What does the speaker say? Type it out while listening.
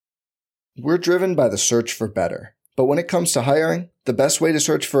We're driven by the search for better. But when it comes to hiring, the best way to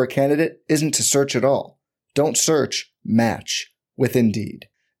search for a candidate isn't to search at all. Don't search, match with Indeed.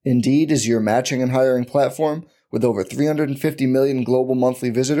 Indeed is your matching and hiring platform with over 350 million global monthly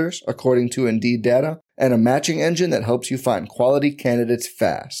visitors, according to Indeed data, and a matching engine that helps you find quality candidates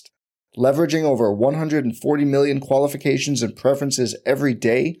fast. Leveraging over 140 million qualifications and preferences every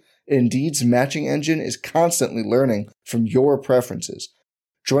day, Indeed's matching engine is constantly learning from your preferences.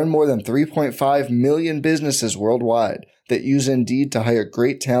 Join more than 3.5 million businesses worldwide that use Indeed to hire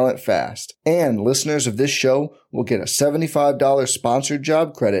great talent fast. And listeners of this show will get a $75 sponsored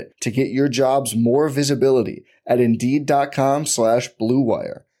job credit to get your jobs more visibility at Indeed.com/Blue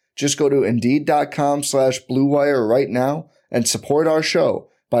Wire. Just go to Indeed.com/Blue Wire right now and support our show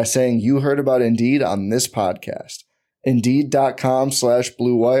by saying you heard about Indeed on this podcast.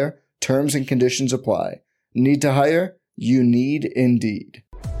 Indeed.com/Blue Wire. Terms and conditions apply. Need to hire? You need Indeed.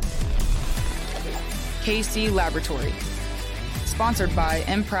 KC Laboratory, sponsored by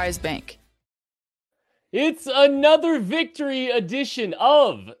Emprise Bank. It's another victory edition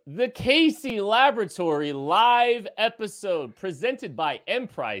of the KC Laboratory live episode presented by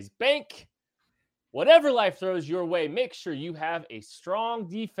Emprise Bank. Whatever life throws your way, make sure you have a strong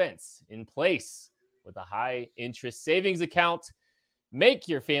defense in place with a high interest savings account. Make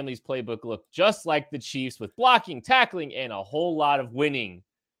your family's playbook look just like the Chiefs with blocking, tackling, and a whole lot of winning.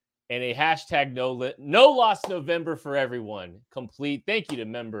 And a hashtag no loss November for everyone. Complete. Thank you to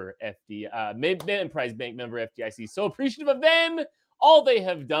member Emprise Bank member FDIC. So appreciative of them. All they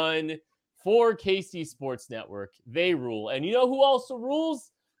have done for KC Sports Network. They rule. And you know who also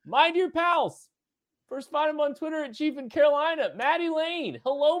rules? My dear pals. First find him on Twitter at Chief in Carolina. Maddie Lane.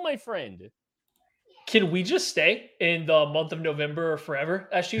 Hello, my friend. Can we just stay in the month of November forever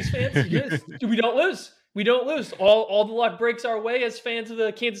as Chiefs fans? We don't lose. We don't lose. All the luck breaks our way as fans of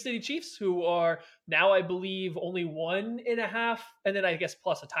the Kansas City Chiefs, who are now, I believe, only 1.5, and then I guess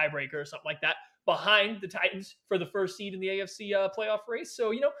plus a tiebreaker or something like that, behind the Titans for the first seed in the AFC playoff race.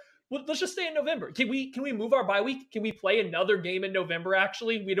 So, let's just stay in November. Can we move our bye week? Can we play another game in November,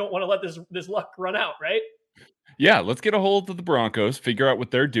 actually? We don't want to let this luck run out, right? Yeah, let's get a hold of the Broncos, figure out what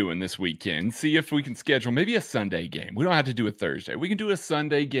they're doing this weekend, see if we can schedule maybe a Sunday game. We don't have to do a Thursday. We can do a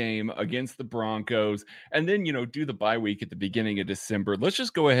Sunday game against the Broncos and then, do the bye week at the beginning of December. Let's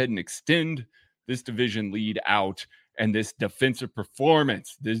just go ahead and extend this division lead out and this defensive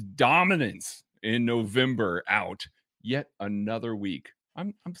performance, this dominance in November out yet another week.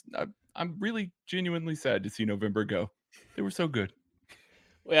 I'm really genuinely sad to see November go. They were so good.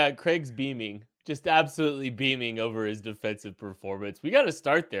 Yeah, Craig's beaming. Just absolutely beaming over his defensive performance. We got to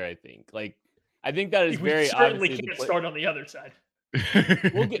start there, I think. I think that is very certainly can't start on the other side.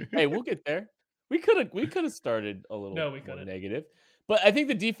 We'll get there. We could have started a little more negative, but I think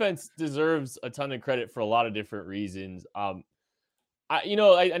the defense deserves a ton of credit for a lot of different reasons. I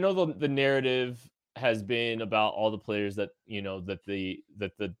know the narrative has been about all the players that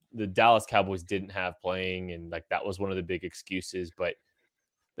the Dallas Cowboys didn't have playing, and that was one of the big excuses, but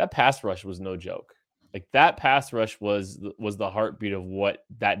that pass rush was no joke. That pass rush was the heartbeat of what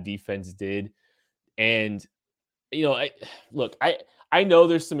that defense did. And, I know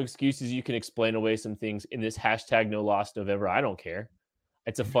there's some excuses. You can explain away some things in this hashtag no loss November. I don't care.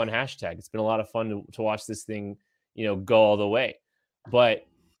 It's a fun hashtag. It's been a lot of fun to watch this thing, go all the way. But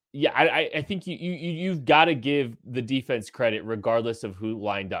yeah, I think you've got to give the defense credit regardless of who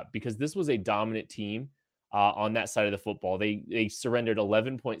lined up, because this was a dominant team. On that side of the football, they surrendered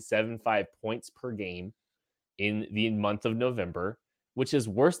 11.75 points per game in the month of November, which is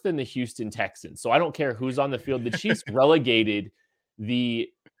worse than the Houston Texans. So I don't care who's on the field. The Chiefs relegated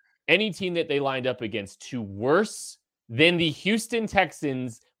any team that they lined up against to worse than the Houston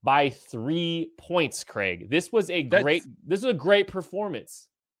Texans by 3 points. Craig, this was a great performance.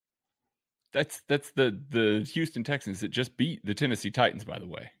 That's the Houston Texans that just beat the Tennessee Titans, by the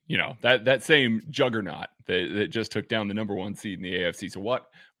way. That same juggernaut that just took down the number 1 seed in the AFC. So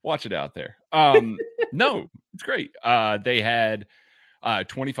watch it out there. No, it's great. They had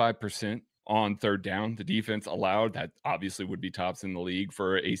 25% on third down. The defense allowed, that obviously would be tops in the league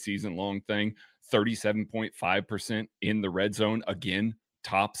for a season-long thing. 37.5% in the red zone. Again,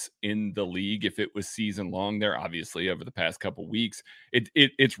 tops in the league if it was season long there. Obviously, over the past couple weeks,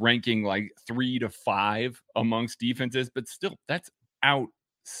 it's ranking 3 to 5 amongst defenses, but still, that's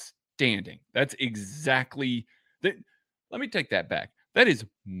outstanding. That's exactly that. Let me take that back. That is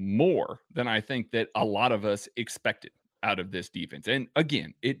more than I think that a lot of us expected out of this defense. And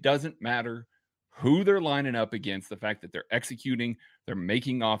again, it doesn't matter who they're lining up against. The fact that they're executing, they're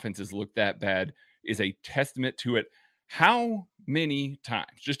making offenses look that bad is a testament to it. how many times,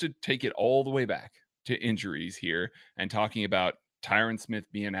 just to take it all the way back to injuries here and talking about Tyron Smith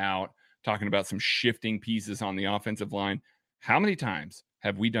being out, talking about some shifting pieces on the offensive line, how many times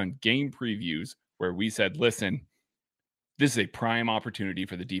have we done game previews where we said, listen, this is a prime opportunity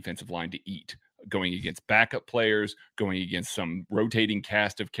for the defensive line to eat, going against backup players, going against some rotating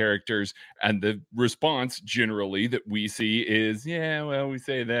cast of characters. And the response generally that we see is, yeah, well, we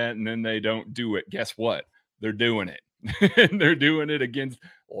say that and then they don't do it. Guess what? They're doing it. And they're doing it against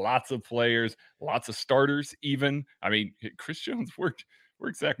lots of players, lots of starters even. I mean, Chris Jones worked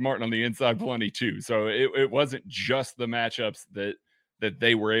Zach Martin on the inside plenty too. So it wasn't just the matchups that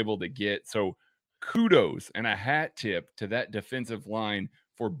they were able to get. So kudos and a hat tip to that defensive line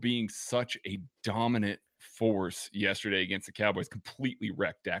for being such a dominant force yesterday against the Cowboys. Completely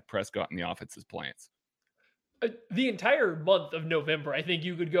wrecked Dak Prescott and the offense's plans. The entire month of November, I think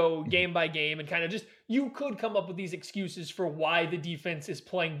you could go game by game and kind of you could come up with these excuses for why the defense is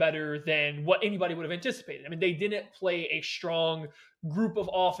playing better than what anybody would have anticipated. I mean, they didn't play a strong group of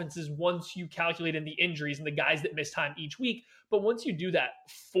offenses once you calculate in the injuries and the guys that miss time each week. But once you do that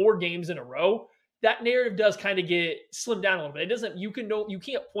 4 games in a row, that narrative does kind of get slimmed down a little bit. It doesn't, you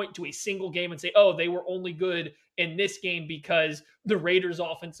can't point to a single game and say, oh, they were only good in this game because the Raiders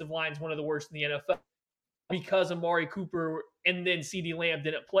offensive line is one of the worst in the NFL, because Amari Cooper and then CeeDee Lamb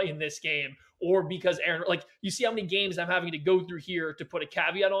didn't play in this game, or because Aaron, like, you see how many games I'm having to go through here to put a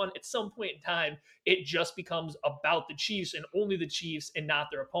caveat on. At some point in time, it just becomes about the Chiefs and only the Chiefs and not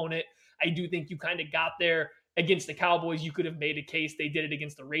their opponent. I do think you kind of got there against the Cowboys. You could have made a case they did it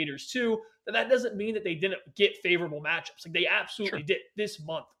against the Raiders too. But that doesn't mean that they didn't get favorable matchups. Like, they absolutely did. This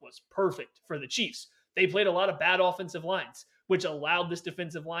month was perfect for the Chiefs. They played a lot of bad offensive lines, which allowed this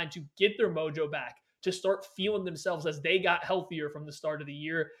defensive line to get their mojo back, to start feeling themselves as they got healthier from the start of the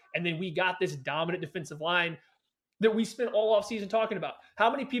year. And then we got this dominant defensive line that we spent all offseason talking about. How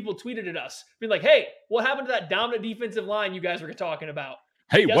many people tweeted at us being like, hey, what happened to that dominant defensive line you guys were talking about?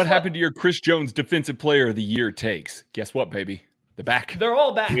 Hey, what happened to your Chris Jones Defensive Player of the Year takes? Guess what, baby? They're back. They're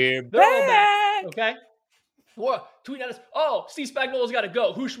all back. They're all back. Okay? What? Tweet at us. Oh, Steve Spagnuolo's got to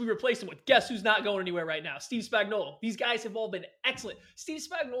go. Who should we replace him with? Guess who's not going anywhere right now? Steve Spagnuolo. These guys have all been excellent. Steve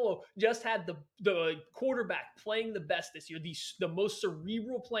Spagnuolo just had the quarterback playing the best this year, the most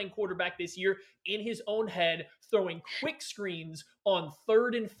cerebral playing quarterback this year in his own head, throwing quick screens on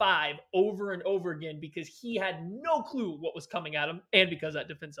 3rd and 5 over and over again because he had no clue what was coming at him and because that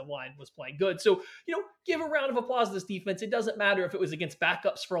defensive line was playing good. So, give a round of applause to this defense. It doesn't matter if it was against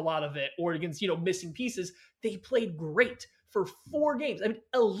backups for a lot of it or against, missing pieces. They played great for 4 games. I mean,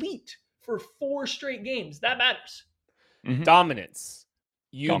 elite for 4 straight games. That matters. Mm-hmm. Dominance.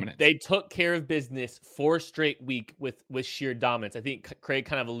 They took care of business 4 straight week with sheer dominance. I think Craig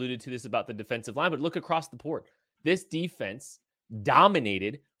kind of alluded to this about the defensive line, but look across the board. This defense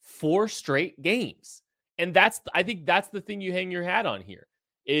dominated 4 straight games. And I think that's the thing you hang your hat on here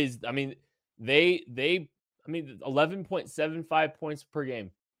is, I mean, they 11.75 points per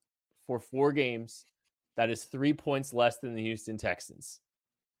game for 4 games. That is 3 points less than the Houston Texans.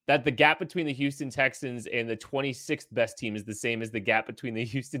 That the gap between the Houston Texans and the 26th best team is the same as the gap between the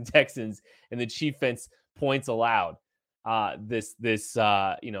Houston Texans and the Chiefs points allowed this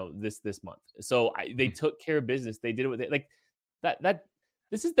month. So they took care of business. They did it with it like that.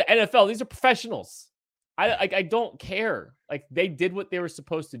 This is the NFL. These are professionals. I don't care. Like, they did what they were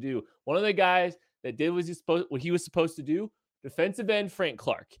supposed to do. One of the guys that did what he was supposed to do, defensive end Frank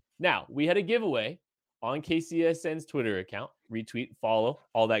Clark. Now, we had a giveaway on KCSN's Twitter account. Retweet, follow,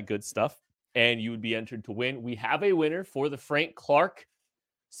 all that good stuff. And you would be entered to win. We have a winner for the Frank Clark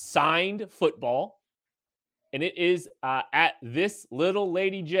signed football. And it is at this little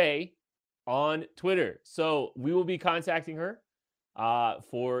lady J on Twitter. So we will be contacting her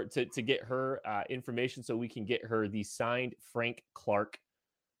to get her information so we can get her the signed Frank Clark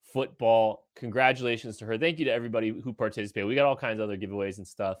football. Congratulations to her. Thank you to everybody who participated. We got all kinds of other giveaways and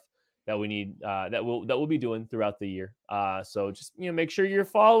stuff that we need that we'll be doing throughout the year. So just make sure you're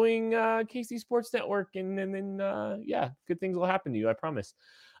following KC Sports Network, and then good things will happen to you. I promise.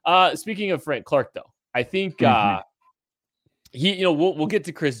 Speaking of Frank Clark, though, I think we'll get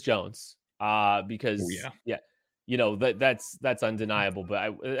to Chris Jones because that's undeniable.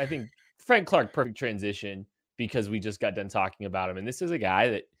 But I think Frank Clark, perfect transition because we just got done talking about him, and this is a guy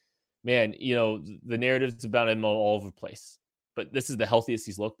that, man, the narratives about him all over the place. But this is the healthiest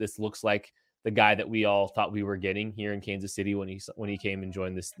he's looked. This looks like the guy that we all thought we were getting here in Kansas City when he came and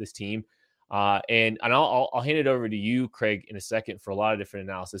joined this team. And I'll hand it over to you, Craig, in a second for a lot of different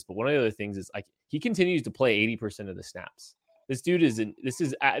analysis. But one of the other things is, like, he continues to play 80% of the snaps. This dude is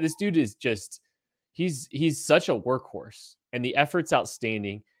just, he's such a workhorse, and the effort's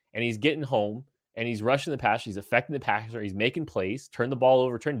outstanding, and he's getting home, and he's rushing the pass, he's affecting the passer, he's making plays, turn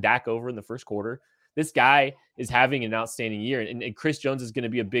Dak over in the first quarter. This guy is having an outstanding year, and Chris Jones is going to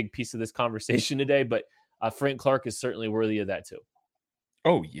be a big piece of this conversation today, but Frank Clark is certainly worthy of that too.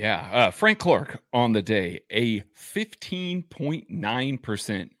 Oh, yeah. Frank Clark on the day, a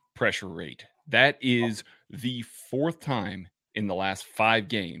 15.9% pressure rate. That is the fourth time in the last 5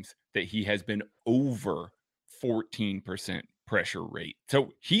 games that he has been over 14% pressure rate.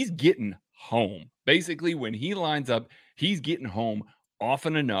 So he's getting home. Basically, when he lines up, he's getting home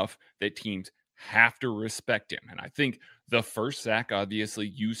often enough that teams have to respect him. And I think the first sack,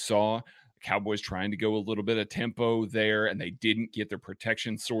 obviously, you saw Cowboys trying to go a little bit of tempo there, and they didn't get their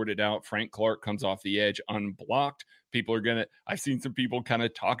protection sorted out. Frank Clark comes off the edge unblocked. I've seen some people kind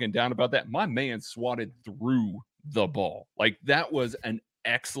of talking down about that. My man swatted through the ball. Like, that was an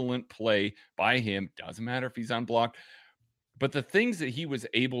excellent play by him. Doesn't matter if he's unblocked. But the things that he was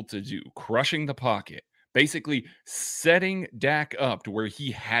able to do, crushing the pocket, basically setting Dak up to where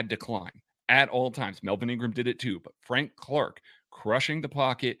he had to climb at all times. Melvin Ingram did it too, but Frank Clark crushing the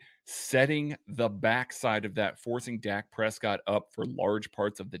pocket, setting the backside of that, forcing Dak Prescott up for large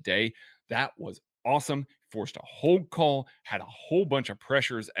parts of the day. That was awesome. Forced a hold call, had a whole bunch of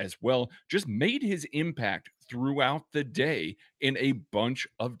pressures as well, just made his impact throughout the day in a bunch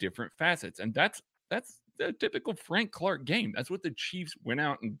of different facets. And that's the typical Frank Clark game. That's what the Chiefs went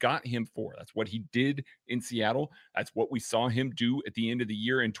out and got him for. That's what he did in Seattle. That's what we saw him do at the end of the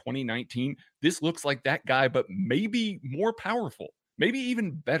year in 2019. This looks like that guy, but maybe more powerful, maybe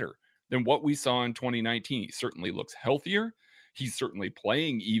even better than what we saw in 2019. He certainly looks healthier. He's certainly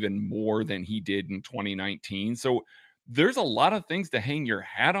playing even more than he did in 2019. So there's a lot of things to hang your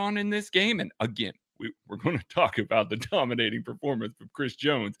hat on in this game. And again, we're going to talk about the dominating performance of Chris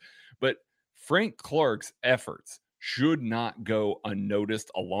Jones, but Frank Clark's efforts should not go unnoticed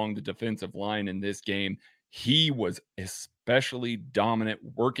along the defensive line in this game. He was especially dominant,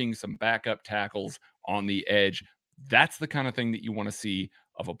 working some backup tackles on the edge. That's the kind of thing that you want to see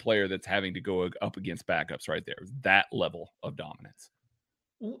of a player that's having to go up against backups right there. That level of dominance.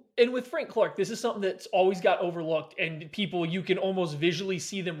 And with Frank Clark, this is something that's always got overlooked, and people, you can almost visually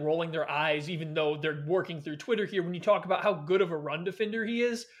see them rolling their eyes, even though they're working through Twitter here when you talk about how good of a run defender he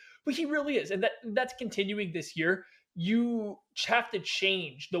is. But he really is. And that's continuing this year. You have to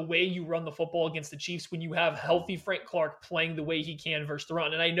change the way you run the football against the Chiefs when you have healthy Frank Clark playing the way he can versus the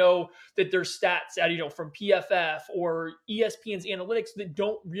run. And I know that there's stats out, from PFF or ESPN's analytics that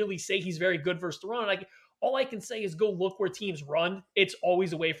don't really say he's very good versus the run. And all I can say is go look where teams run. It's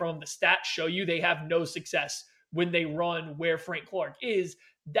always away from them. The stats show you they have no success when they run where Frank Clark is.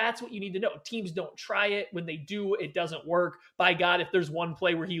 That's what you need to know. Teams don't try it. When they do, it doesn't work. By God, if there's one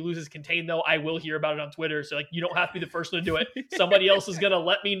play where he loses contain, though, I will hear about it on Twitter. So, you don't have to be the first one to do it. Somebody else is going to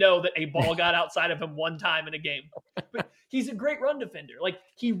let me know that a ball got outside of him one time in a game. But he's a great run defender.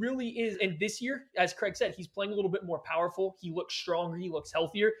 He really is. And this year, as Craig said, he's playing a little bit more powerful. He looks stronger. He looks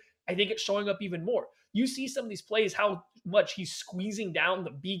healthier. I think it's showing up even more. You see some of these plays, how much he's squeezing down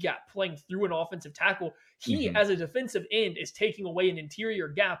the B gap, playing through an offensive tackle. He, as a defensive end, is taking away an interior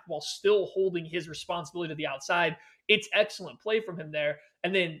gap while still holding his responsibility to the outside. It's excellent play from him there.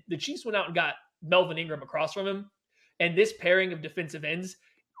 And then the Chiefs went out and got Melvin Ingram across from him. And this pairing of defensive ends,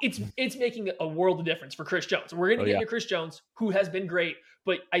 it's making a world of difference for Chris Jones. We're going to get into Chris Jones, who has been great.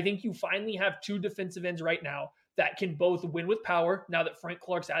 But I think you finally have 2 defensive ends right now that can both win with power. Now that Frank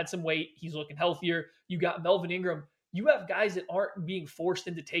Clark's added some weight, he's looking healthier. You got Melvin Ingram. You have guys that aren't being forced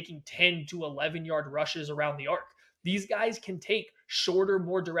into taking 10 to 11-yard rushes around the arc. These guys can take shorter,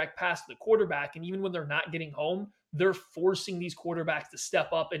 more direct pass to the quarterback, and even when they're not getting home, they're forcing these quarterbacks to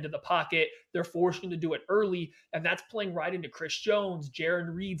step up into the pocket. They're forcing them to do it early, and that's playing right into Chris Jones,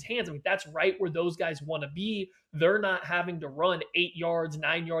 Jaron Reed's hands. That's right where those guys want to be. They're not having to run 8 yards,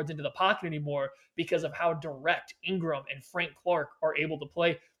 9 yards into the pocket anymore because of how direct Ingram and Frank Clark are able to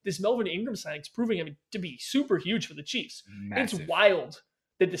play. This Melvin Ingram signing is proving to be super huge for the Chiefs. Massive. It's wild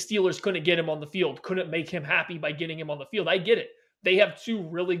that the Steelers couldn't get him on the field, couldn't make him happy by getting him on the field. I get it. They have 2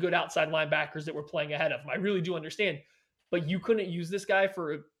 really good outside linebackers that were playing ahead of him. I really do understand. But you couldn't use this guy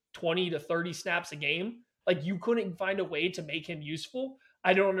for 20 to 30 snaps a game. You couldn't find a way to make him useful.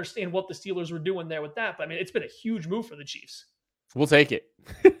 I don't understand what the Steelers were doing there with that. But, it's been a huge move for the Chiefs. We'll take it.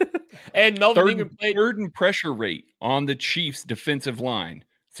 And Melvin Ingram played third in pressure rate on the Chiefs' defensive line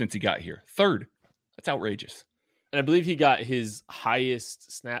since he got here. 3rd. That's outrageous. And I believe he got his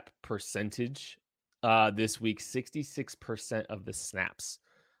highest snap percentage this week, 66% of the snaps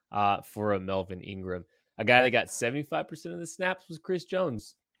for a Melvin Ingram. A guy that got 75% of the snaps was Chris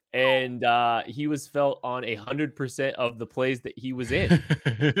Jones. and he was felt on 100% of the plays that he was in.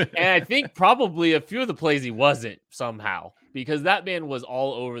 And I think probably a few of the plays he wasn't somehow, because that man was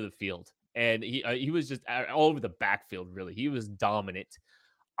all over the field, and he was just all over the backfield. Really, he was dominant.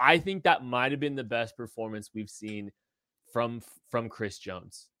 I think that might have been the best performance we've seen from Chris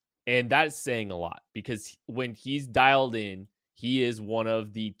Jones, and that's saying a lot, because when he's dialed in, he is one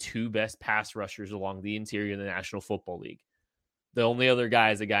of the 2 best pass rushers along the interior in the National Football League. The only other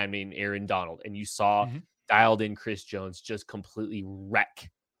guy is a guy named Aaron Donald, and you saw dialed in Chris Jones just completely wreck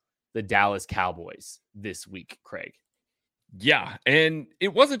the Dallas Cowboys this week, Craig. Yeah, and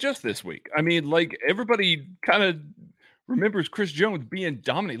it wasn't just this week. I mean, like, everybody kind of remembers Chris Jones being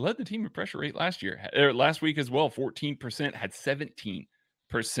dominant. He led the team in pressure rate last week as well, 14%, had 17%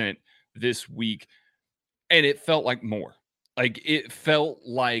 this week, and it felt like more. Like, it felt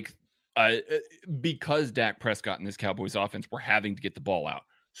like because Dak Prescott and this Cowboys offense were having to get the ball out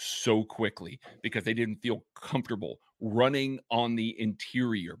so quickly because they didn't feel comfortable running on the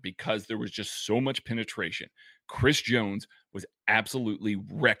interior because there was just so much penetration. Chris Jones was absolutely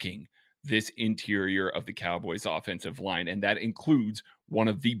wrecking this interior of the Cowboys offensive line, and that includes one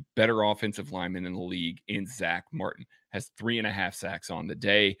of the better offensive linemen in the league in Zach Martin. Has 3.5 sacks on the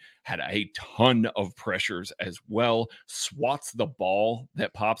day, had a ton of pressures as well, swats the ball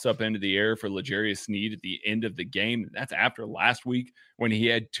that pops up into the air for L'Jarius Sneed at the end of the game. That's after last week when he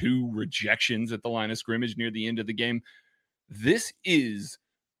had 2 rejections at the line of scrimmage near the end of the game. This is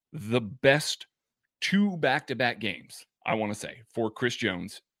the best 2 back-to-back games, I want to say, for Chris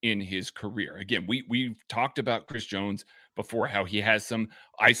Jones in his career. Again, we've talked about Chris Jones before, how he has some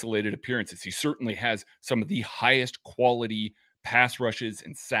isolated appearances. He certainly has some of the highest quality pass rushes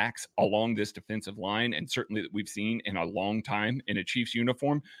and sacks along this defensive line, and certainly that we've seen in a long time in a Chiefs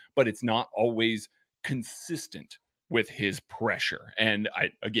uniform, but it's not always consistent with his pressure. And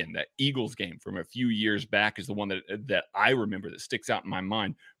again, that Eagles game from a few years back is the one that I remember that sticks out in my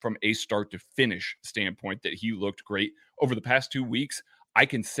mind from a start to finish standpoint, that he looked great. Over the past 2 weeks, I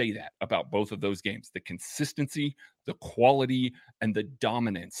can say that about both of those games: the consistency, the quality, and the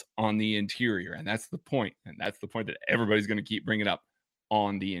dominance on the interior. And that's the point. And that's the point that everybody's going to keep bringing up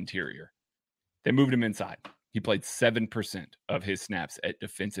on the interior. They moved him inside. He played 7% of his snaps at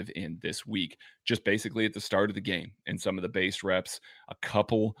defensive end this week, just basically at the start of the game. And some of the base reps, a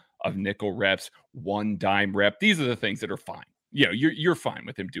couple of nickel reps, 1 dime rep. These are the things that are fine. You know, you're fine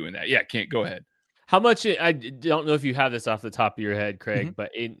with him doing that. Yeah, can't go ahead. How much? I don't know if you have this off the top of your head, Craig,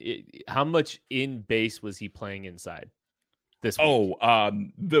 but how much in base was he playing inside this week?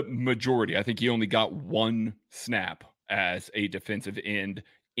 The majority. I think he only got 1 snap as a defensive end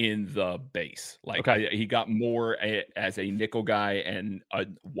in the base. Like, he got more as a nickel guy and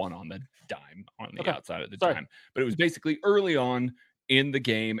 1 on the dime on the outside of the dime. But it was basically early on in the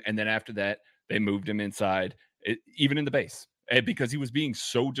game, and then after that, they moved him inside, even in the base. Because he was being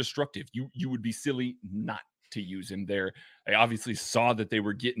so destructive, you would be silly not to use him there. I obviously saw that they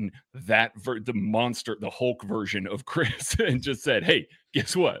were getting the monster, the Hulk version of Chris, and just said, hey,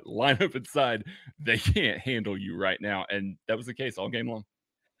 guess what? Line up inside. They can't handle you right now. And that was the case all game long.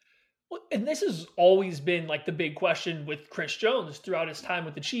 Well, and this has always been like the big question with Chris Jones throughout his time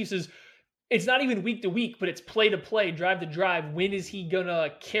with the Chiefs is, it's not even week to week, but it's play to play, drive to drive. When is he going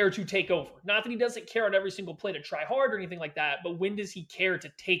to care to take over? Not that he doesn't care on every single play to try hard or anything like that, but when does he care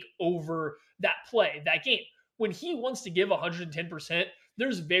to take over that play, that game? When he wants to give 110%,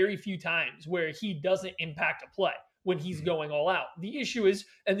 there's very few times where he doesn't impact a play when he's going all out. The issue is,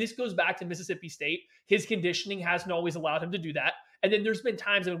 and this goes back to Mississippi State, his conditioning hasn't always allowed him to do that. And then there's been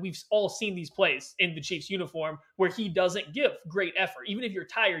times when we've all seen these plays in the Chiefs uniform where he doesn't give great effort. Even if you're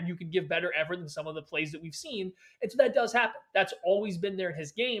tired, you can give better effort than some of the plays that we've seen. And so that does happen. That's always been there in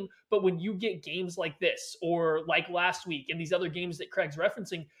his game. But when you get games like this, or like last week and these other games that Craig's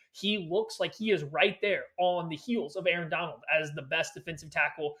referencing, he looks like he is right there on the heels of Aaron Donald as the best defensive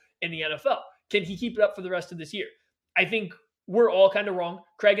tackle in the NFL. Can he keep it up for the rest of this year? I think we're all kind of wrong.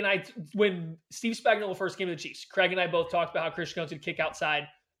 Craig and I, when Steve Spagnuolo first came to the Chiefs, Craig and I both talked about how Chris Jones would kick outside.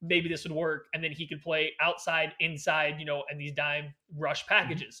 Maybe this would work. And then he could play outside, inside, and these dime rush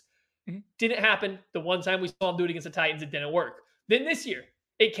packages. Mm-hmm. Didn't happen. The one time we saw him do it against the Titans, it didn't work. Then this year,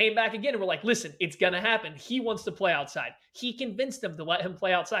 it came back again. And we're like, listen, it's going to happen. He wants to play outside. He convinced them to let him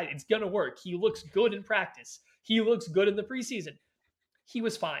play outside. It's going to work. He looks good in practice. He looks good in the preseason. He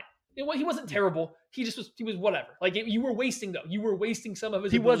was fine. He wasn't terrible. He was whatever. Like, you were wasting, though. You were wasting some of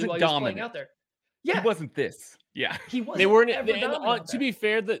his ability while he was playing out there. Yeah. He wasn't this. Yeah. He wasn't. They weren't, to be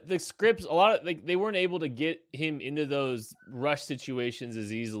fair, the scripts, a lot of, they weren't able to get him into those rush situations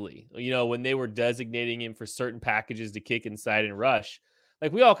as easily. When they were designating him for certain packages to kick inside and rush,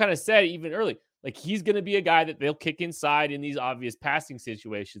 Like we all kind of said even early, like he's going to be a guy that they'll kick inside in these obvious passing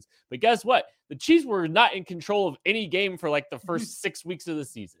situations. But guess what? The Chiefs were not in control of any game for like the first 6 weeks of the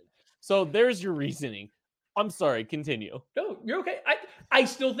season. So there's your reasoning. I'm sorry, continue. No, you're okay. I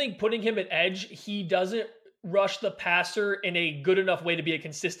still think putting him at edge, he doesn't rush the passer in a good enough way to be a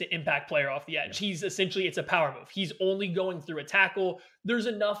consistent impact player off the edge. He's essentially, it's a power move. He's only going through a tackle. There's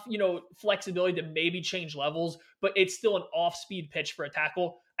enough, flexibility to maybe change levels, but it's still an off-speed pitch for a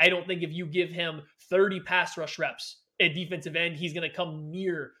tackle. I don't think if you give him 30 pass rush reps at defensive end, he's going to come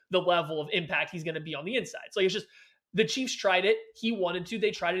near the level of impact he's going to be on the inside. So it's just, the Chiefs tried it. He wanted to. They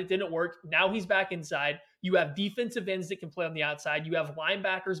tried it. It didn't work. Now he's back inside. You have defensive ends that can play on the outside. You have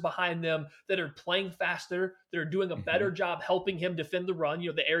linebackers behind them that are playing faster, that are doing a better job helping him defend the run,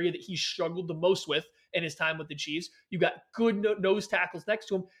 the area that he struggled the most with in his time with the Chiefs. You got good nose tackles next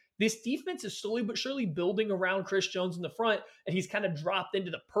to him. This defense is slowly but surely building around Chris Jones in the front, and he's kind of dropped into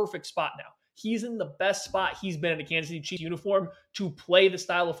the perfect spot now. He's in the best spot he's been in a Kansas City Chiefs uniform to play the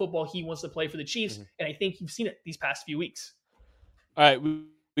style of football he wants to play for the Chiefs. And I think you've seen it these past few weeks. All right.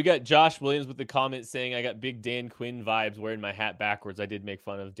 We got Josh Williams with the comment saying, I got big Dan Quinn vibes wearing my hat backwards. I did make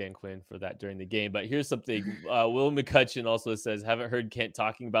fun of Dan Quinn for that during the game. But here's something. Will McCutcheon also says, haven't heard Kent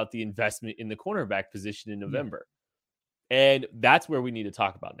talking about the investment in the cornerback position in November. And that's where we need to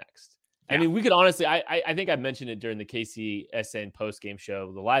talk about next. I mean, we could honestly, I think I mentioned it during the KCSN post-game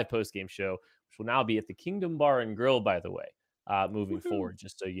show, the live post-game show, which will now be at the Kingdom Bar and Grill, by the way, moving forward,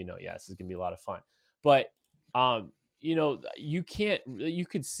 just so you know. Yeah, this is going to be a lot of fun. But, you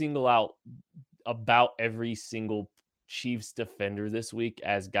could single out about every single Chiefs defender this week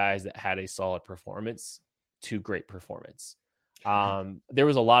as guys that had a solid performance to great performance. There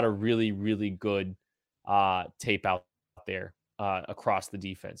was a lot of really, really good tape out there. Across the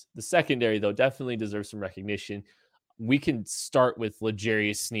defense. The secondary, though, definitely deserves some recognition. We can start with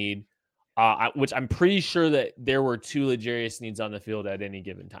L'Jarius Sneed, which I'm pretty sure that there were 2 L'Jarius Sneeds on the field at any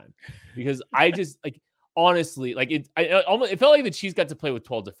given time. Because I just, honestly, it felt like the Chiefs got to play with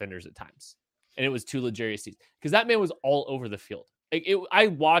 12 defenders at times. And it was 2 L'Jarius Sneeds. Because that man was all over the field. I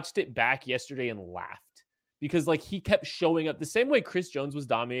watched it back yesterday and laughed. Because, he kept showing up the same way Chris Jones was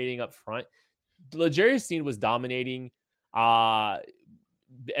dominating up front. L'Jarius Sneed was dominating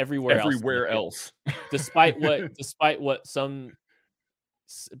everywhere else. despite what some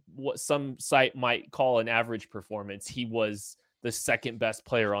site might call an average performance, he was the second best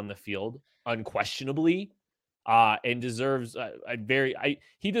player on the field unquestionably, and deserves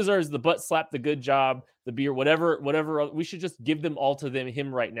he deserves the butt slap, the good job, the beer, whatever. We should just give them all to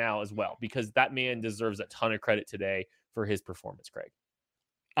him right now as well, because that man deserves a ton of credit today for his performance, Craig.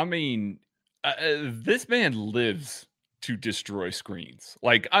 I mean, this man lives to destroy screens.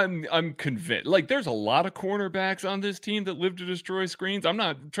 I'm convinced. There's a lot of cornerbacks on this team that live to destroy screens. I'm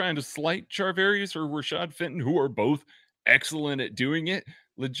not trying to slight Charvarius or Rashad Fenton, who are both excellent at doing it.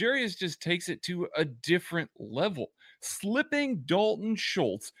 L'Jarius just takes it to a different level, slipping Dalton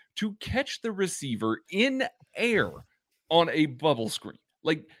Schultz to catch the receiver in air on a bubble screen.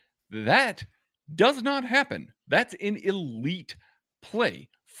 That does not happen. That's an elite play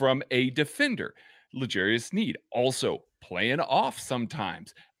from a defender. L'Jarius Sneed also playing off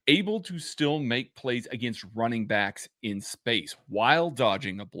sometimes, able to still make plays against running backs in space while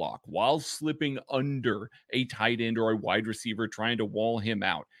dodging a block, while slipping under a tight end or a wide receiver trying to wall him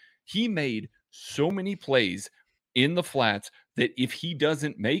out. He made so many plays in the flats that if he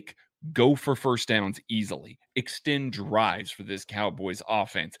doesn't go for first downs easily, extend drives for this Cowboys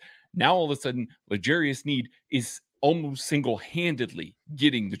offense. Now all of a sudden, L'Jarius Sneed is almost single-handedly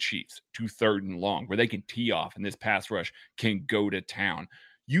getting the Chiefs to 3rd and long, where they can tee off and this pass rush can go to town.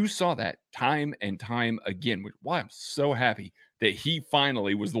 You saw that time and time again, which is why I'm so happy that he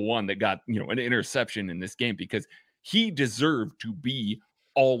finally was the one that got, an interception in this game, because he deserved to be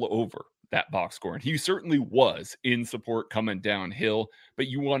all over that box score. And he certainly was in support coming downhill, but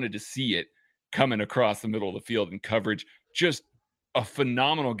you wanted to see it coming across the middle of the field in coverage. Just a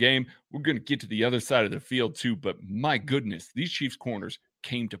phenomenal game. We're going to get to the other side of the field too, but my goodness, these Chiefs corners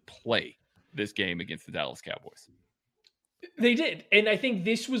came to play this game against the Dallas Cowboys. They did. And I think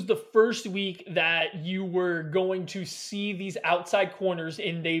this was the first week that you were going to see these outside corners,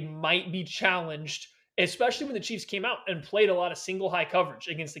 and they might be challenged, especially when the Chiefs came out and played a lot of single high coverage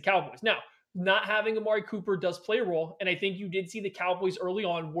against the Cowboys. Now, not having Amari Cooper does play a role, and I think you did see the Cowboys early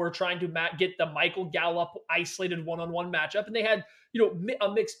on were trying to get the Michael Gallup isolated one-on-one matchup, and they had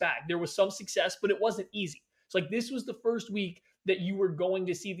a mixed bag. There was some success, but it wasn't easy. So this was the first week that you were going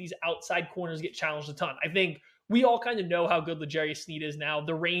to see these outside corners get challenged a ton. I think we all kind of know how good L'Jarius Sneed is now.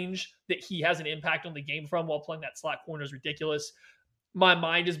 The range that he has an impact on the game from while playing that slot corner is ridiculous. my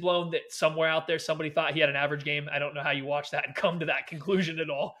mind is blown that somewhere out there somebody thought he had an average game. I don't know how you watch that and come to that conclusion at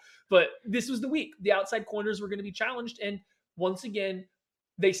all. But this was the week. The outside corners were going to be challenged. And once again,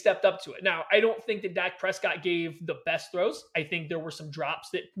 they stepped up to it. Now, I don't think that Dak Prescott gave the best throws. I think there were some drops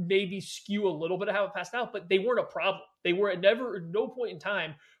that maybe skew a little bit of how it passed out, but they weren't a problem. They were at no point in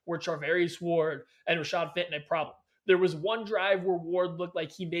time where Charvarius Ward and Rashad Fenton had a problem. There was one drive where Ward looked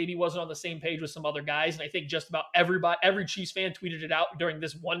like he maybe wasn't on the same page with some other guys. And I think just about every Chiefs fan tweeted it out during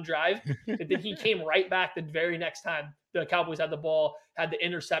this one drive. And then he came right back the very next time the Cowboys had the ball, had the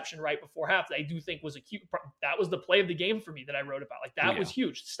interception right before half. That I do think was that was the play of the game for me that I wrote about. Like that was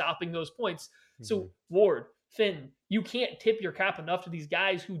huge, stopping those points. Mm-hmm. So Ward, Finn, you can't tip your cap enough to these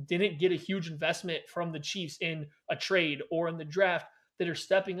guys who didn't get a huge investment from the Chiefs in a trade or in the draft that are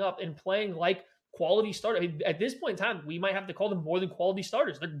stepping up and playing like quality starter. I mean, at this point in time, we might have to call them more than quality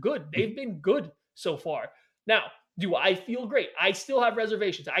starters. They're good. They've been good so far. Now, do I feel great? I still have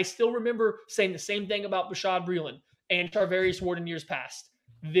reservations. I still remember saying the same thing about Bashaud Breeland and Charvarius Ward in years past.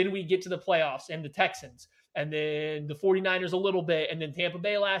 Then we get to the playoffs and the Texans and then the 49ers a little bit. And then Tampa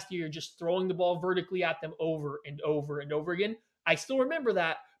Bay last year, just throwing the ball vertically at them over and over and over again. I still remember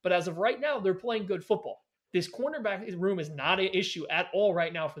that. But as of right now, they're playing good football. This cornerback room is not an issue at all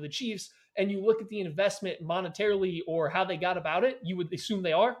right now for the Chiefs. And you look at the investment monetarily or how they got about it, you would assume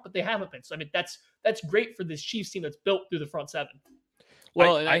they are, but they haven't been. So, I mean, that's great for this Chiefs team that's built through the front seven.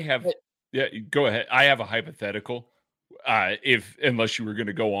 Well, go ahead. I have a hypothetical. Unless you were going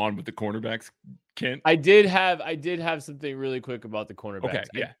to go on with the cornerbacks, Kent. I did have something really quick about the cornerbacks. Okay,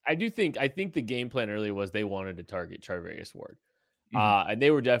 yeah. I think the game plan earlier was they wanted to target Charvarius Ward. And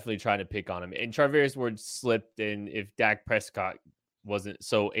they were definitely trying to pick on him. And Charvarius Ward slipped, and if Dak Prescott wasn't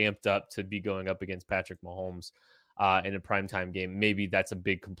so amped up to be going up against Patrick Mahomes in a primetime game, maybe that's a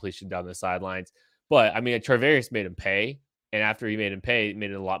big completion down the sidelines. But, I mean, Charvarius made him pay. And after he made him pay, it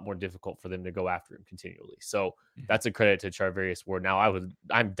made it a lot more difficult for them to go after him continually. So that's a credit to Charvarius Ward. Now,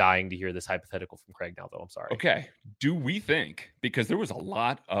 I'm dying to hear this hypothetical from Craig now, though. I'm sorry. Okay. Do we think, because there was a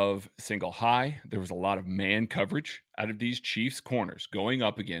lot of single high, there was a lot of man coverage out of these Chiefs corners going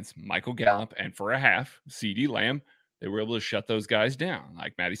up against Michael Gallup, and for a half, CeeDee Lamb, they were able to shut those guys down.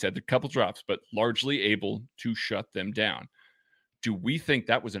 Like Maddie said, a couple drops, but largely able to shut them down. Do we think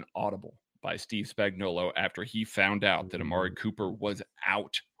that was an audible by Steve Spagnuolo after he found out that Amari Cooper was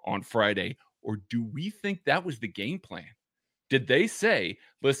out on Friday? Or do we think that was the game plan? Did they say,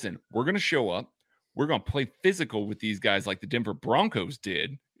 listen, we're going to show up, we're going to play physical with these guys like the Denver Broncos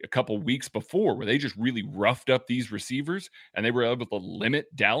did a couple weeks before, where they just really roughed up these receivers and they were able to limit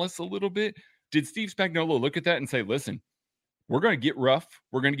Dallas a little bit? Did Steve Spagnuolo look at that and say, listen, we're going to get rough,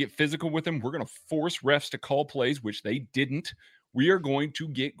 we're going to get physical with them, we're going to force refs to call plays, which they didn't. We are going to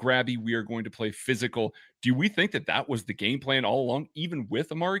get grabby. We are going to play physical. Do we think that that was the game plan all along, even with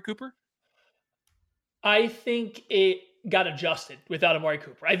Amari Cooper? I think it got adjusted without Amari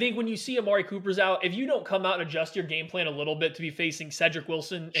Cooper. I think when you see Amari Cooper's out, if you don't come out and adjust your game plan a little bit to be facing Cedric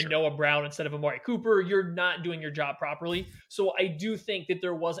Wilson and Noah Brown instead of Amari Cooper, you're not doing your job properly. So I do think that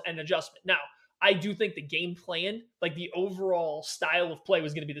there was an adjustment. Now, I do think the game plan, like the overall style of play,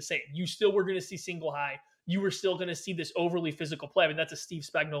 was going to be the same. You still were going to see single high. You were still going to see this overly physical play. I mean, that's a Steve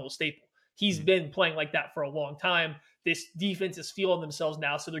Spagnuolo staple. He's been playing like that for a long time. This defense is feeling themselves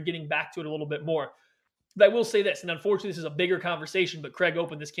now, so they're getting back to it a little bit more. But I will say this, and unfortunately this is a bigger conversation, but Craig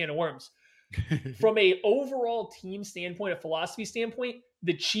opened this can of worms. From a overall team standpoint, a philosophy standpoint,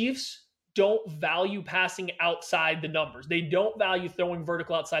 the Chiefs don't value passing outside the numbers. They don't value throwing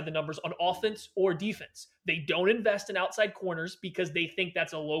vertical outside the numbers on offense or defense. They don't invest in outside corners because they think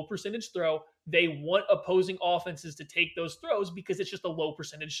that's a low percentage throw. They want opposing offenses to take those throws because it's just a low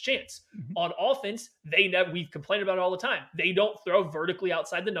percentage chance. On offense, we've complained about it all the time. They don't throw vertically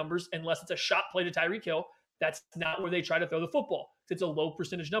outside the numbers unless it's a shot play to Tyreek Hill. That's not where they try to throw the football. It's a low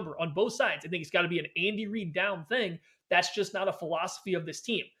percentage number on both sides. I think it's got to be an Andy Reid down thing. That's just not a philosophy of this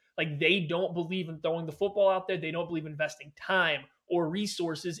team. Like, they don't believe in throwing the football out there. They don't believe in investing time or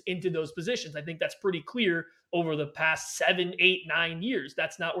resources into those positions. I think that's pretty clear over the past 7, 8, 9 years.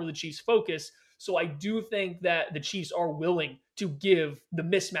 That's not where the Chiefs focus. So I do think that the Chiefs are willing to give the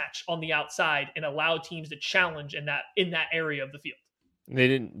mismatch on the outside and allow teams to challenge in that area of the field. They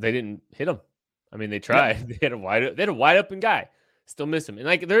didn't hit him. I mean, they tried. Yeah. They had a wide open guy. Still miss him. And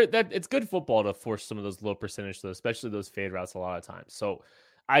like it's good football to force some of those low percentage, especially those fade routes a lot of times. So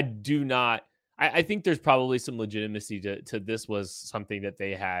I think there's probably some legitimacy to this was something that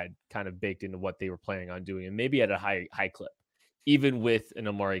they had kind of baked into what they were planning on doing, and maybe at a high clip, even with an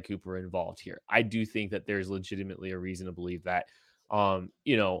Amari Cooper involved here. I do think that there's legitimately a reason to believe that,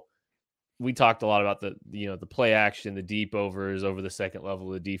 we talked a lot about the play action, the deep overs over the second level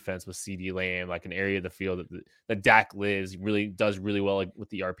of the defense with CeeDee Lamb, like an area of the field that Dak lives, really does really well with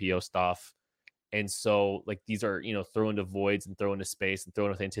the RPO stuff. And so like these are, throw into voids and throw into space and throw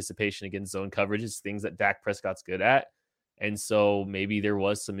with anticipation against zone coverage is things that Dak Prescott's good at. And so maybe there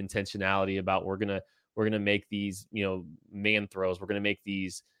was some intentionality about we're gonna make these, man throws. We're gonna make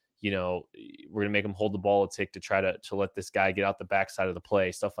these, we're gonna make them hold the ball a tick to try to let this guy get out the backside of the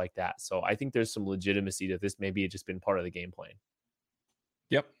play, stuff like that. So I think there's some legitimacy to this. Maybe it's just been part of the game plan.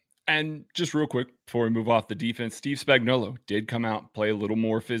 Yep. And just real quick before we move off the defense, Steve Spagnuolo did come out, play a little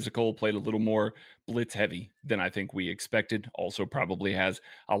more physical, played a little more blitz heavy than I think we expected. Also probably has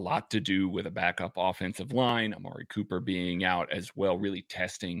a lot to do with a backup offensive line, Amari Cooper being out as well, really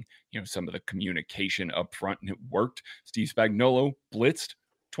testing, some of the communication up front, and it worked. Steve Spagnuolo blitzed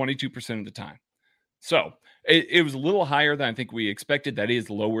 22% of the time. So it was a little higher than I think we expected. That is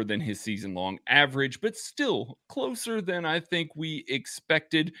lower than his season-long average, but still closer than I think we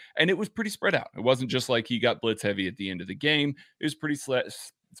expected. And it was pretty spread out. It wasn't just like he got blitz heavy at the end of the game. It was pretty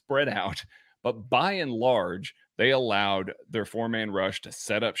spread out. But by and large, they allowed their four-man rush to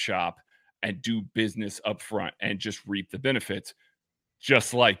set up shop and do business up front and just reap the benefits,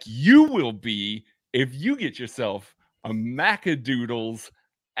 just like you will be if you get yourself a Macadoodles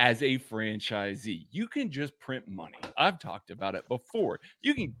as a franchisee. You can just print money. I've talked about it before.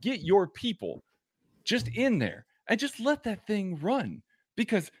 You can get your people just in there and just let that thing run,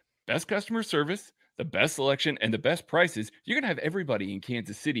 because best customer service, the best selection, and the best prices, you're going to have everybody in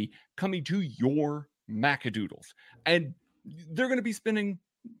Kansas City coming to your Macadoodles. And they're going to be spending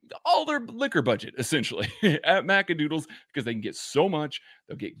all their liquor budget essentially at Macadoodles because they can get so much.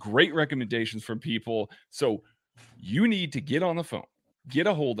 They'll get great recommendations from people. So you need to get on the phone. Get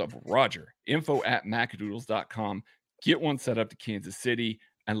a hold of Roger, info@macadoodles.com. Get one set up to Kansas City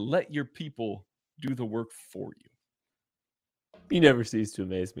and let your people do the work for you. You never cease to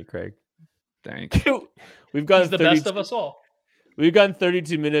amaze me, Craig. Thank you. We've gone He's the best of us all. We've gone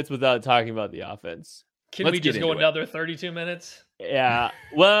 32 minutes without talking about the offense. Let's we just go another 32 minutes? Yeah.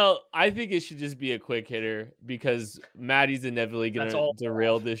 Well, I think it should just be a quick hitter because Maddie's inevitably going to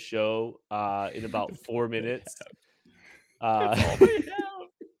derail this show in about 4 minutes.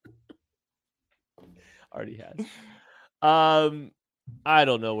 Already has. I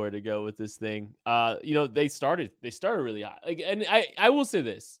don't know where to go with this thing. They started really hot. And I will say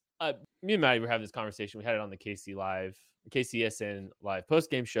this. Me and Maddie were having this conversation. We had it on the KCSN live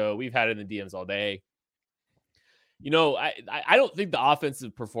post-game show. We've had it in the DMs all day. I don't think the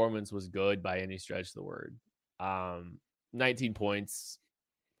offensive performance was good by any stretch of the word. 19 points,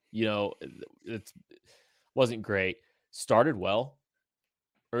 it wasn't great. Started well.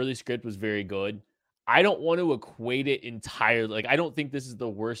 Early script was very good. I don't want to equate it entirely. Like, I don't think this is the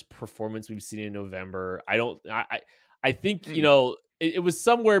worst performance we've seen in November. I think, it was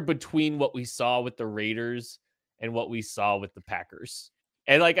somewhere between what we saw with the Raiders and what we saw with the Packers.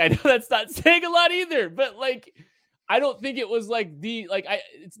 And I know that's not saying a lot either, but I don't think it was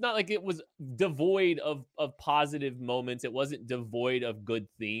it's not like it was devoid of positive moments. It wasn't devoid of good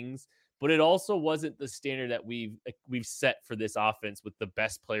things, but it also wasn't the standard that we've set for this offense with the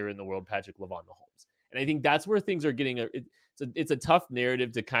best player in the world, Patrick LaVon Mahomes. And I think that's where things are getting it's a tough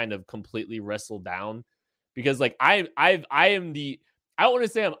narrative to kind of completely wrestle down, because I don't want to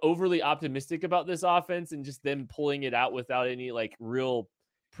say I'm overly optimistic about this offense and just them pulling it out without any real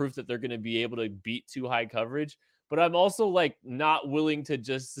proof that they're going to be able to beat too high coverage. But I'm also not willing to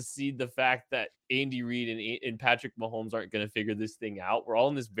just secede the fact that Andy Reid and Patrick Mahomes aren't going to figure this thing out. We're all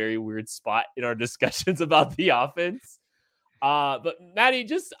in this very weird spot in our discussions about the offense. But Maddie,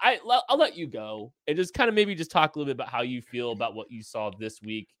 I'll let you go and just kind of maybe just talk a little bit about how you feel about what you saw this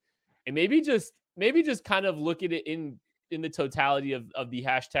week, and maybe just kind of look at it in the totality of the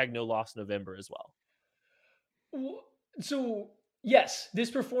hashtag No Loss November as well. So yes, this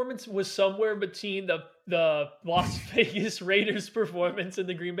performance was somewhere between the Las Vegas Raiders performance and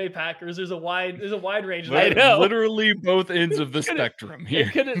the Green Bay Packers. There's a wide range. I know. Literally both ends of the spectrum here.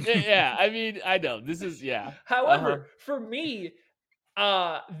 Yeah, I mean, I know this is However, for me,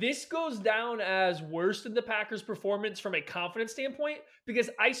 this goes down as worse than the Packers' performance from a confidence standpoint, because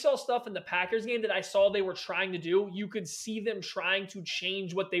I saw stuff in the Packers game that I saw they were trying to do. You could see them trying to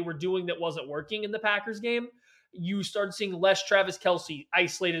change what they were doing that wasn't working in the Packers game. You started seeing less Travis Kelce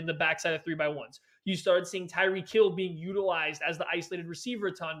isolated in the backside of 3x1s. You started seeing Tyreek Hill being utilized as the isolated receiver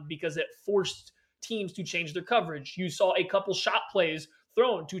a ton because it forced teams to change their coverage. You saw a couple shot plays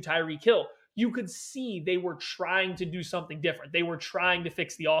thrown to Tyreek Hill. You could see they were trying to do something different. They were trying to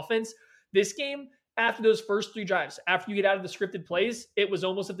fix the offense. This game, After those first 3 drives, after you get out of the scripted plays, it was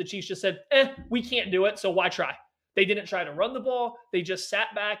almost if the Chiefs just said, we can't do it, so why try? They didn't try to run the ball. They just sat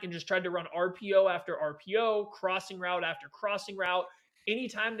back and just tried to run RPO after RPO, crossing route after crossing route.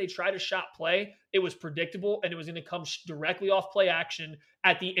 Anytime they tried a shot play, it was predictable and it was going to come directly off play action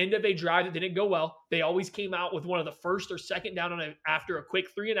at the end of a drive that didn't go well. They always came out with one of the first or second down after a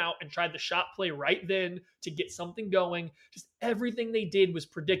quick 3 and out and tried the shot play right then to get something going. Just everything they did was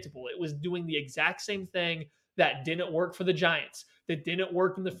predictable. It was doing the exact same thing that didn't work for the Giants, that didn't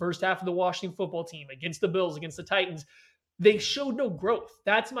work in the first half of the Washington football team, against the Bills, against the Titans. They showed no growth.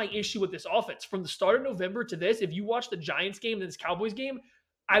 That's my issue with this offense. From the start of November to this, if you watch the Giants game and this Cowboys game,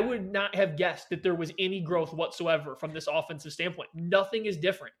 I would not have guessed that there was any growth whatsoever from this offensive standpoint. Nothing is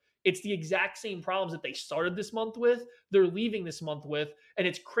different. It's the exact same problems that they started this month with, they're leaving this month with, and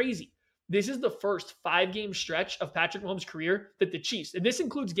it's crazy. This is the first 5-game stretch of Patrick Mahomes' career that the Chiefs, and this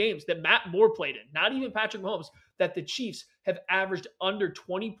includes games that Matt Moore played in, not even Patrick Mahomes, that the Chiefs have averaged under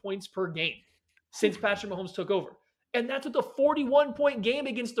 20 points per game since Patrick Mahomes took over. And that's with a 41-point game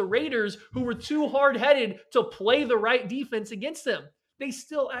against the Raiders, who were too hard-headed to play the right defense against them. They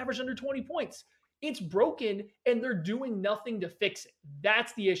still averaged under 20 points. It's broken, and they're doing nothing to fix it.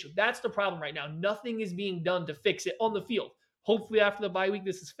 That's the issue. That's the problem right now. Nothing is being done to fix it on the field. Hopefully after the bye week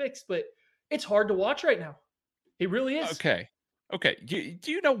this is fixed, but it's hard to watch right now. It really is. Okay.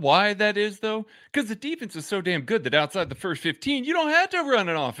 Do you know why that is, though? Because the defense is so damn good that outside the first 15, you don't have to run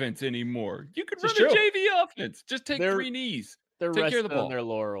an offense anymore. You can run a JV offense. Just take 3 knees. They're take care of resting the ball. on their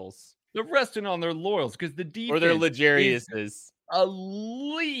laurels. They're resting on their laurels because the defense or their Legariuses.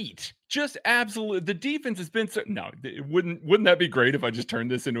 Elite. Just absolute. The defense has been so. No, wouldn't that be great if I just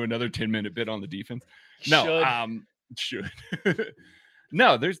turned this into another 10-minute bit on the defense? No, should.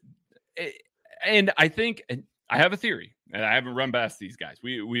 No, and I think I have a theory, and I haven't run past these guys.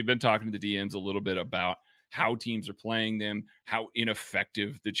 We've been talking to the DMs a little bit about how teams are playing them, how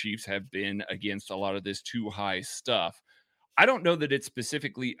ineffective the Chiefs have been against a lot of this too high stuff. I don't know that it's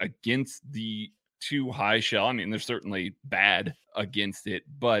specifically against the too high shell. I mean, they're certainly bad against it,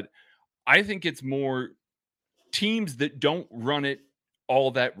 but I think it's more teams that don't run it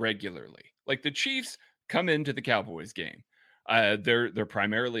all that regularly. Like the Chiefs come into the Cowboys game. They're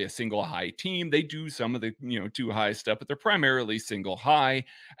primarily a single high team. They do some of the too high stuff, but they're primarily single high.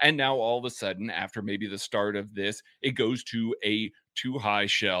 And now all of a sudden, after maybe the start of this, it goes to a too high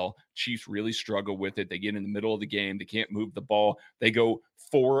shell. Chiefs really struggle with it. They get in the middle of the game. They can't move the ball. They go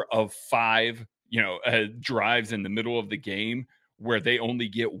 4 of 5, drives in the middle of the game where they only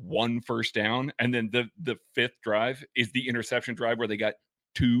get 1 first down. And then the 5th drive is the interception drive where they got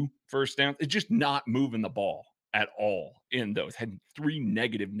 2 first downs. It's just not moving the ball at all in those. Had 3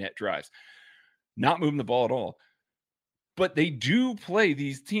 negative net drives. Not moving the ball at all. But they do play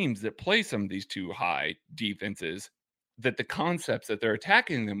these teams that play some of these too high defenses that the concepts that they're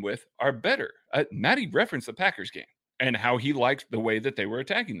attacking them with are better. Matty referenced the Packers game and how he liked the way that they were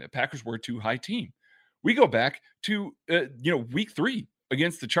attacking. The Packers were a too high team. We go back to week 3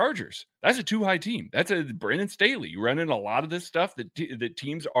 against the Chargers. That's a too high team. That's a Brandon Staley running a lot of this stuff that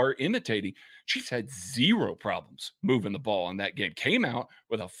teams are imitating. Chiefs had 0 problems moving the ball in that game. Came out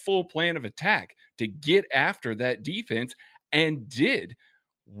with a full plan of attack to get after that defense and did.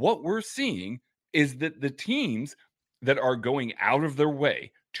 What we're seeing is that the teams that are going out of their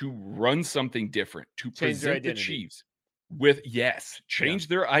way to run something different, to present the Chiefs with, change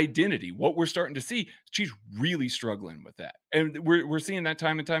their identity. What we're starting to see, Chiefs really struggling with that. And we're seeing that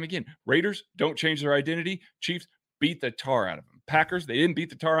time and time again. Raiders don't change their identity. Chiefs beat the tar out of them. Packers, they didn't beat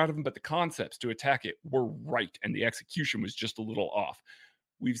the tar out of them, but the concepts to attack it were right. And the execution was just a little off.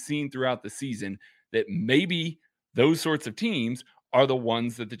 We've seen throughout the season that maybe those sorts of teams are the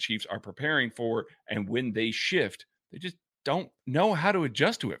ones that the Chiefs are preparing for. And when they shift, they just don't know how to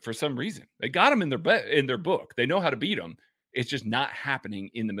adjust to it for some reason. They got them in their book. They know how to beat them. It's just not happening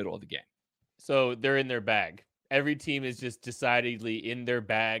in the middle of the game. So they're in their bag. Every team is just decidedly in their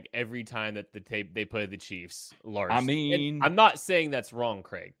bag every time that they play the Chiefs. Lars. I mean, and I'm not saying that's wrong,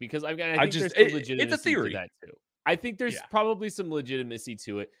 Craig, because I think there's some legitimacy it's a theory to that too. I think there's probably some legitimacy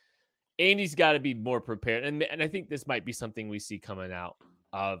to it. Andy's got to be more prepared, and I think this might be something we see coming out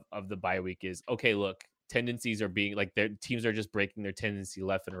of the bye week is, okay, look, tendencies are being like their teams are just breaking their tendency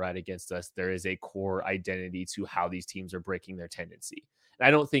left and right against us. There is a core identity to how these teams are breaking their tendency. And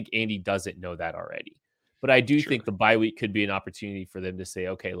I don't think Andy doesn't know that already, but I do think the bye week could be an opportunity for them to say,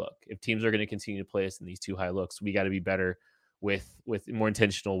 okay, look, if teams are going to continue to play us in these too high looks, we got to be better with more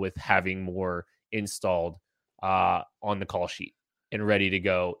intentional with having more installed on the call sheet. and ready to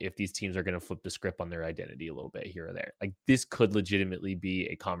go if these teams are going to flip the script on their identity a little bit here or there. Like this could legitimately be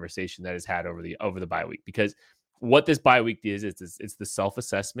a conversation that is had over the bye week, because what this bye week is, it's the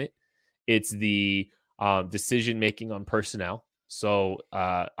self-assessment. It's the decision making on personnel. So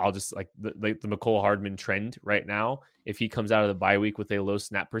I'll just like the McCole Hardman trend right now. If he comes out of the bye week with a low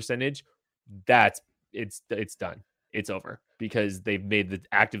snap percentage, it's done. It's over, because they've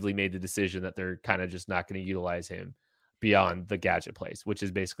actively made the decision that they're kind of just not going to utilize him beyond the gadget plays, which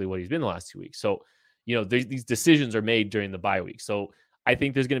is basically what he's been the last 2 weeks. So, these decisions are made during the bye week. So I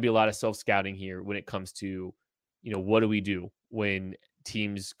think there's going to be a lot of self-scouting here when it comes to, what do we do when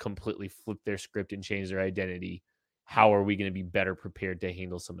teams completely flip their script and change their identity? How are we going to be better prepared to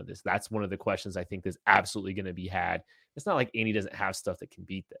handle some of this? That's one of the questions I think is absolutely going to be had. It's not like Andy doesn't have stuff that can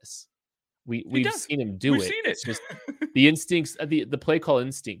beat this. We've seen him do it. It's just the instincts, the play call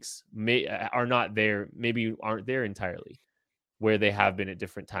instincts are not there. Maybe aren't there entirely where they have been at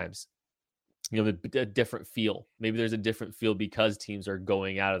different times. A different feel. Maybe there's a different feel because teams are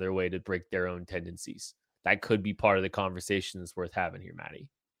going out of their way to break their own tendencies. That could be part of the conversation that's worth having here, Maddie.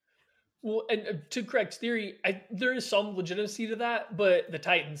 Well, and to Craig's theory, there is some legitimacy to that, but the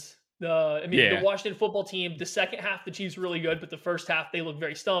Titans, the Washington football team, the second half, the Chiefs were really good, but the first half, they looked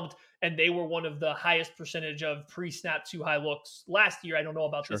very stumped, and they were one of the highest percentage of pre-snap too high looks last year. I don't know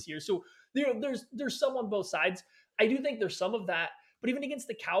about this year. So there's some on both sides. I do think there's some of that, but even against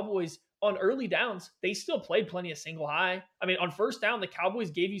the Cowboys on early downs, they still played plenty of single high. I mean, on first down, the Cowboys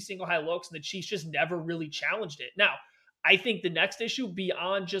gave you single high looks, and the Chiefs just never really challenged it. Now, I think the next issue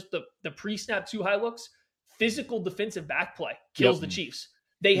beyond just the pre-snap too high looks, physical defensive back play kills the Chiefs.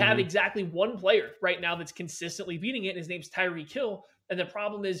 They have exactly one player right now that's consistently beating it, and his name's Tyreek Hill. And the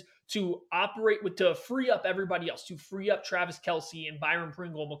problem is to free up everybody else, to free up Travis Kelce and Byron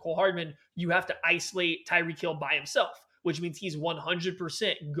Pringle, McCole Hardman, you have to isolate Tyreek Hill by himself, which means he's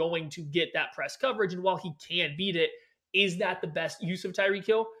 100% going to get that press coverage. And while he can beat it, is that the best use of Tyreek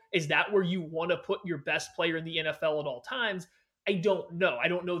Hill? Is that where you want to put your best player in the NFL at all times? I don't know. I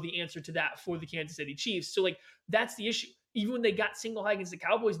don't know the answer to that for the Kansas City Chiefs. So, that's the issue. Even when they got single high against the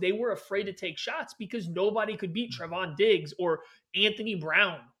Cowboys, they were afraid to take shots because nobody could beat Trevon Diggs or Anthony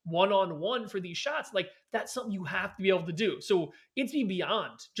Brown one-on-one for these shots. That's something you have to be able to do. So it's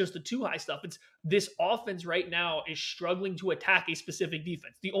beyond just the too high stuff. It's this offense right now is struggling to attack a specific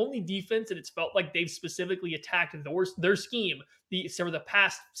defense. The only defense that it's felt like they've specifically attacked their scheme for the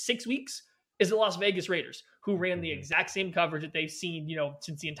past 6 weeks is the Las Vegas Raiders, who ran the exact same coverage that they've seen,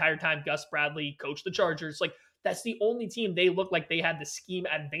 since the entire time Gus Bradley coached the Chargers. That's the only team they look like they had the scheme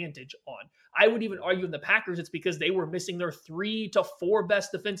advantage on. I would even argue in the Packers, it's because they were missing their 3 to 4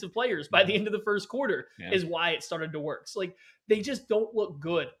 best defensive players by the end of the first quarter is why it started to work. So they just don't look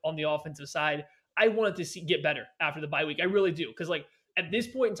good on the offensive side. I wanted to get better after the bye week. I really do. Because at this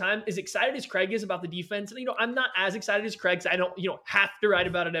point in time, as excited as Craig is about the defense, and I'm not as excited as Craig, so I don't have to write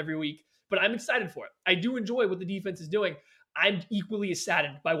about it every week, but I'm excited for it. I do enjoy what the defense is doing. I'm equally as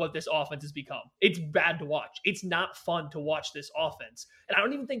saddened by what this offense has become. It's bad to watch. It's not fun to watch this offense. And I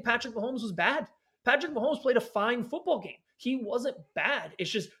don't even think Patrick Mahomes was bad. Patrick Mahomes played a fine football game. He wasn't bad.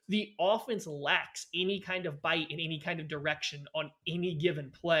 It's just the offense lacks any kind of bite in any kind of direction on any given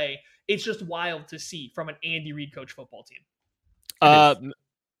play. It's just wild to see from an Andy Reid coach football team.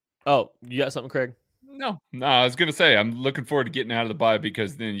 You got something, Craig? No, I was going to say, I'm looking forward to getting out of the bye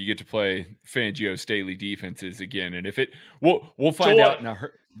because then you get to play Fangio Staley defenses again. And we'll find out in a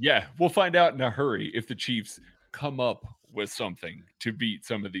hurry. Yeah, we'll find out in a hurry if the Chiefs come up with something to beat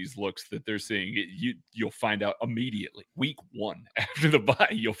some of these looks that they're seeing. You'll find out immediately. Week 1 after the bye,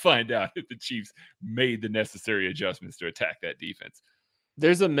 you'll find out if the Chiefs made the necessary adjustments to attack that defense.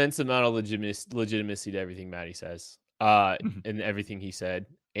 There's immense amount of legitimacy to everything Matty says and everything he said.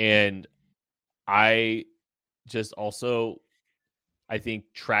 And I think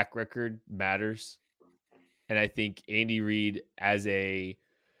track record matters. And I think Andy Reid as a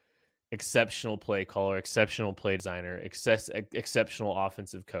exceptional play caller, exceptional play designer, exceptional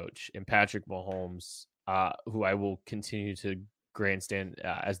offensive coach, and Patrick Mahomes, who I will continue to grandstand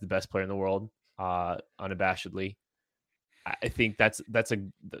as the best player in the world, unabashedly. I think that's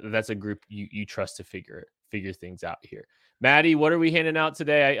a group you trust to figure things out here. Maddie, what are we handing out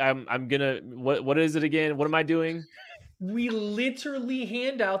today? I'm gonna what is it again? What am I doing? We literally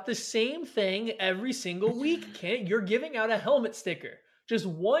hand out the same thing every single week, Kent. You're giving out a helmet sticker. Just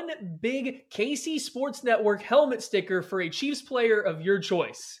one big KC Sports Network helmet sticker for a Chiefs player of your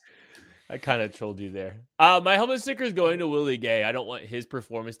choice. I kind of trolled you there. My helmet sticker is going to Willie Gay. I don't want his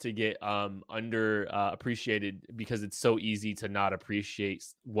performance to get appreciated because it's so easy to not appreciate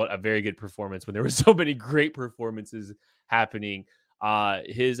what a very good performance when there were so many great performances happening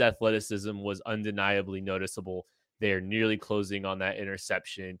His athleticism was undeniably noticeable there, nearly closing on that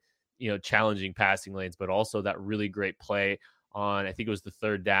interception, challenging passing lanes, but also that really great play on, I think it was the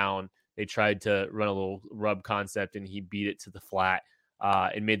third down. They tried to run a little rub concept and he beat it to the flat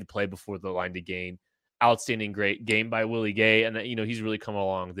and made the play before the line to gain. Outstanding, great game by Willie Gay. And, he's really come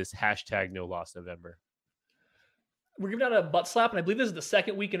along this hashtag no loss November. We're giving out a butt slap, and I believe this is the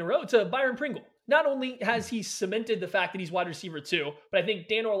second week in a row to Byron Pringle. Not only has he cemented the fact that he's wide receiver 2, but I think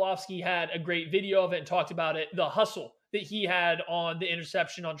Dan Orlovsky had a great video of it and talked about it, the hustle that he had on the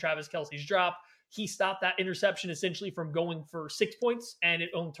interception on Travis Kelce's drop. He stopped that interception essentially from going for 6 points, and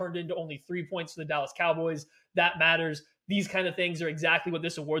it turned into only 3 points for the Dallas Cowboys. That matters. These kind of things are exactly what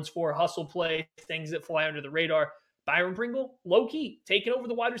this award's for. Hustle play, things that fly under the radar. Byron Pringle, low-key, taking over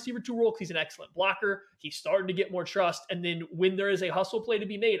the wide receiver 2 role because he's an excellent blocker. He's starting to get more trust. And then when there is a hustle play to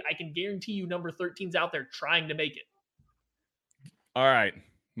be made, I can guarantee you number 13's out there trying to make it. All right.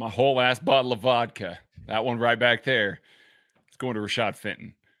 My whole ass bottle of vodka. That one right back there. It's going to Rashad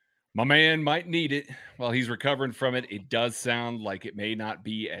Fenton. My man might need it while he's recovering from it. It does sound like it may not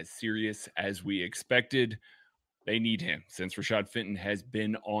be as serious as we expected. They need him since Rashad Fenton has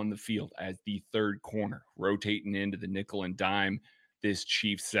been on the field as the third corner, rotating into the nickel and dime. This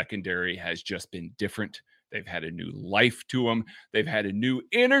Chiefs secondary has just been different. They've had a new life to them. They've had a new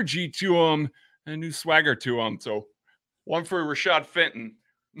energy to them, a new swagger to them. So one for Rashad Fenton.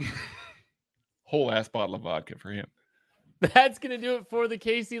 Whole ass bottle of vodka for him. That's going to do it for the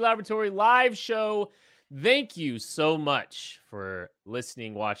KC Laboratory live show. Thank you so much for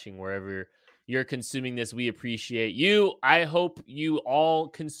listening, watching, wherever you're consuming this. We appreciate you. I hope you all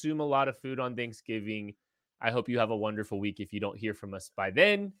consume a lot of food on Thanksgiving. I hope you have a wonderful week. If you don't hear from us by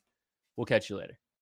then, we'll catch you later.